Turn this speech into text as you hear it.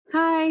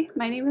Hi,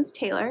 my name is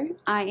Taylor.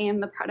 I am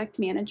the product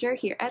manager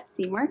here at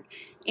Seamwork,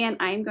 and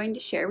I am going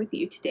to share with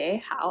you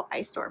today how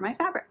I store my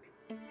fabric.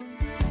 I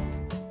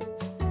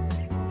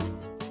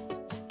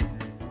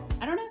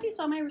don't know if you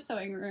saw my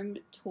sewing room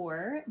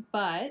tour,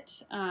 but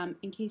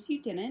in case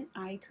you didn't,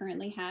 I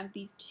currently have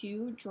these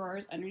two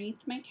drawers underneath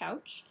my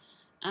couch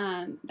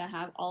that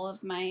have all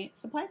of my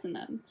supplies in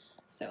them.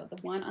 So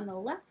the one on the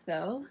left,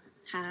 though,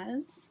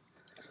 has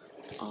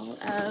all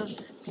of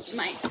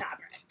my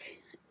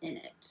fabric in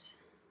it.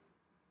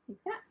 Like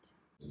that.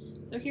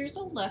 So here's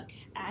a look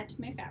at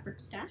my fabric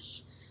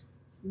stash.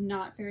 It's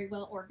not very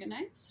well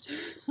organized,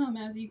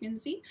 as you can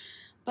see,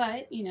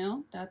 but you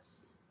know,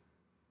 that's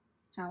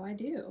how I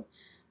do.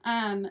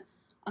 On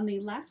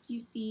the left, you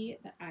see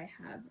that I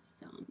have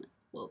some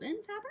woven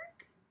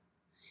fabric,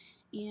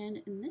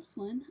 and in this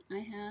one, I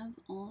have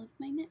all of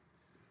my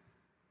knits.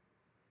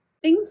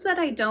 Things that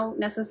I don't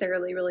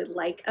necessarily really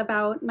like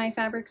about my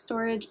fabric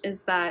storage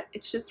is that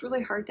it's just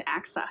really hard to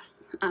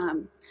access.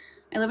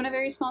 I live in a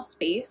very small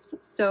space,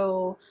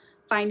 so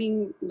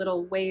finding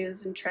little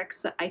ways and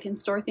tricks that I can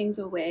store things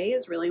away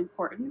is really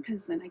important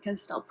because then I can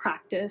still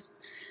practice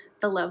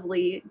the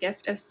lovely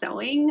gift of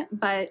sewing.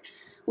 But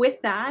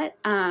with that,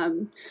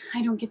 I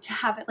don't get to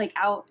have it like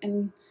out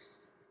and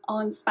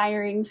all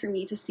inspiring for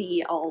me to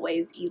see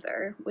always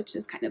either, which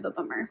is kind of a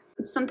bummer.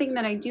 Something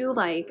that I do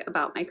like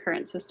about my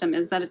current system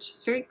is that it's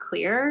just very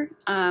clear.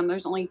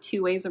 There's only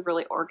two ways of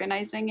really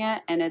organizing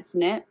it, and it's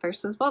knit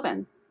versus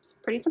woven. It's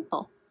pretty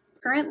simple.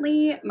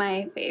 Currently,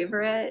 my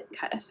favorite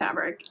cut of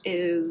fabric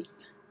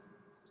is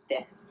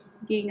this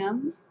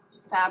gingham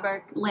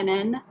fabric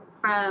linen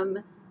from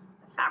the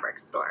fabric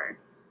store.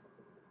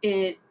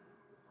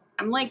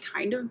 I'm like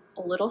kind of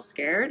a little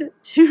scared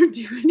to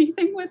do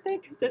anything with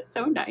it because it's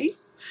so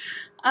nice.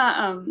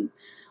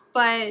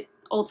 But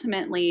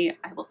ultimately,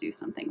 I will do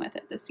something with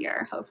it this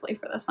year, hopefully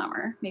for the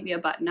summer, maybe a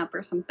button up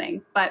or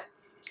something. But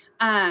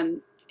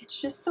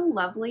it's just so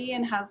lovely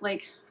and has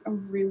like a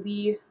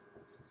really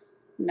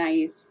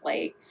nice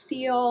like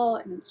feel,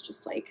 and it's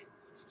just like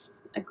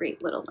a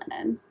great little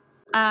linen.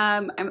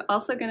 I'm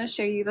also going to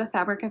show you the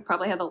fabric I've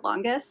probably had the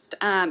longest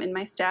in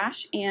my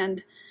stash, and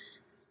it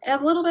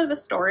has a little bit of a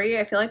story.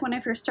 I feel like when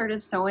I first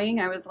started sewing,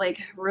 I was like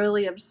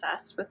really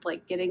obsessed with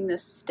like getting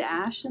this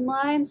stash in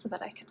line so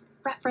that I could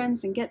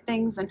reference and get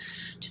things and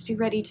just be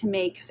ready to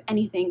make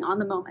anything on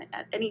the moment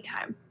at any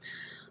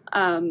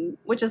time,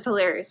 which is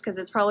hilarious because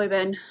it's probably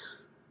been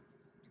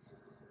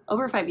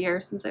over 5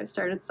 years since I've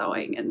started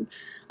sewing, and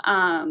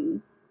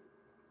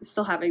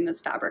still having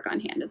this fabric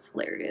on hand is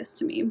hilarious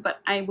to me, but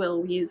I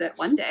will use it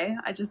one day.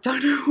 I just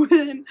don't know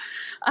when.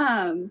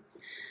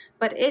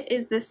 But it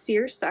is this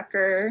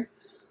seersucker.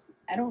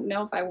 I don't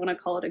know if I want to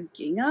call it a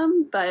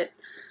gingham, but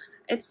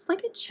it's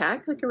like a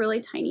check, like a really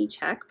tiny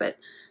check, but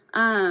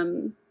I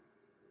don't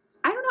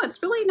know,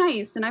 it's really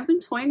nice, and I've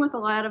been toying with a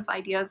lot of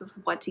ideas of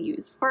what to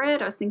use for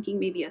it. I was thinking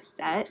maybe a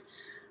set,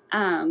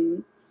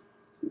 maybe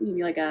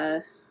like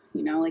a,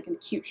 you know, like a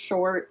cute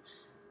short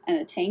and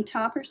a tank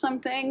top or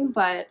something,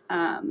 but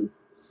I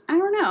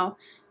don't know.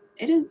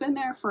 It has been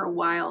there for a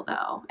while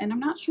though, and I'm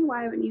not sure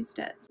why I haven't used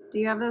it. Do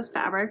you have those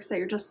fabrics that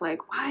you're just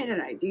like, why did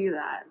I do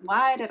that?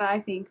 Why did I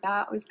think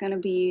that was gonna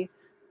be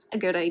a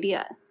good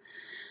idea?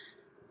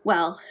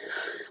 Well,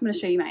 I'm gonna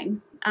show you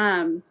mine.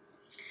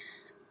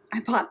 I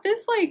bought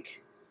this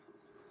like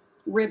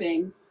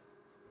ribbing.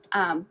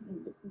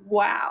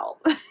 Wow,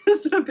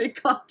 this is a big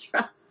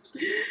contrast.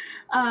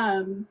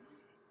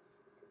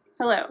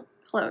 Hello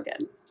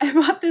again. I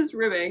bought this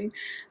ribbing,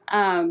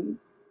 and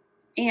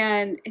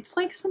it's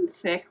like some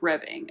thick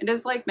ribbing. It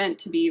is like meant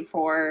to be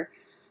for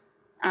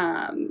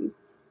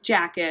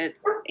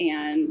jackets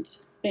and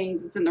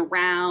things. It's in the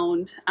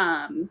round.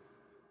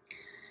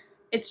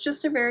 It's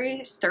just a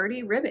very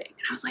sturdy ribbing.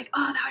 And I was like,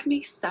 oh, that would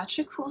make such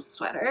a cool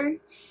sweater.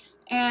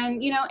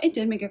 And, you know, it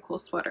did make a cool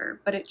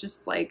sweater, but it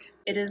just like,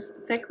 it is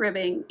thick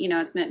ribbing. You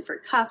know, it's meant for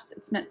cuffs,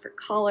 it's meant for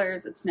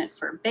collars, it's meant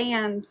for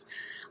bands.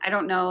 I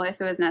don't know if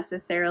it was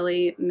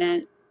necessarily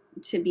meant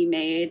to be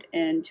made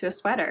into a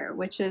sweater,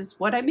 which is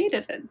what I made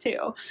it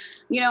into.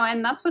 You know,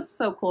 and that's what's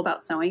so cool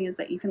about sewing is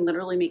that you can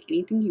literally make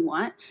anything you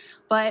want.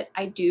 But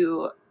I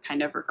do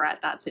kind of regret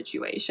that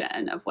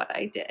situation of what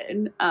I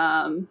did.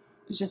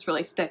 It's just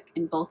really thick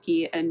and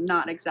bulky and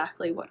not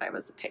exactly what I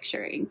was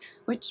picturing,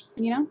 which,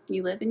 you know,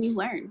 you live and you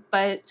learn.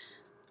 But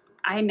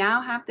I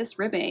now have this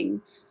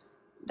ribbing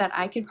that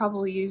I could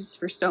probably use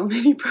for so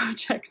many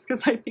projects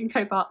because I think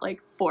I bought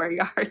like 4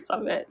 yards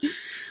of it.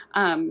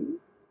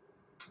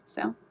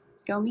 So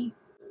go me.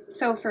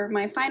 So for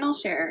my final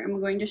share, I'm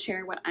going to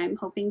share what I'm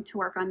hoping to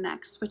work on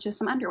next, which is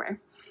some underwear.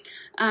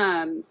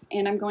 And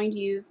I'm going to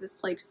use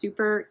this like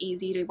super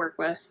easy to work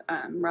with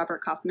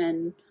Robert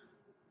Kaufman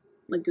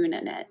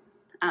Laguna knit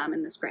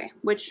in this gray,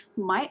 which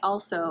might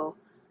also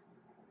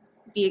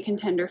be a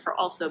contender for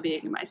also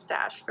being in my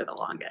stash for the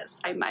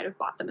longest. I might have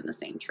bought them in the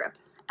same trip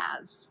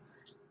as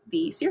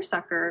the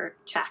seersucker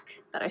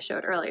check that I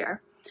showed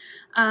earlier.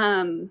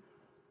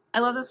 I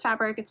love this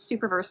fabric. It's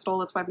super versatile.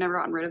 That's why I've never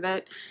gotten rid of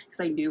it, because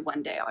I knew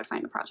one day I would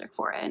find a project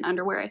for it. And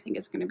underwear, I think,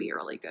 is going to be a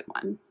really good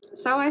one.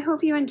 So I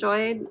hope you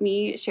enjoyed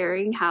me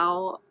sharing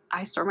how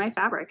I store my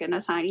fabric in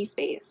a tiny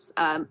space.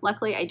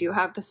 Luckily, I do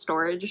have the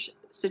storage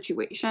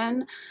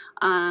situation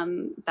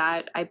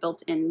that I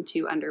built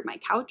into under my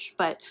couch,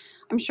 but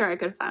I'm sure I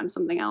could have found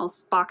something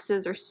else.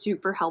 Boxes are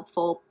super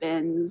helpful,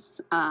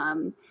 bins,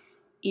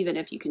 even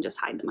if you can just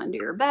hide them under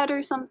your bed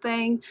or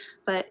something.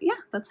 But yeah,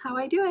 that's how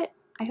I do it.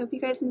 I hope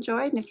you guys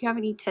enjoyed, and if you have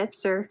any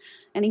tips or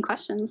any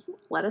questions,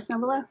 let us know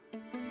below.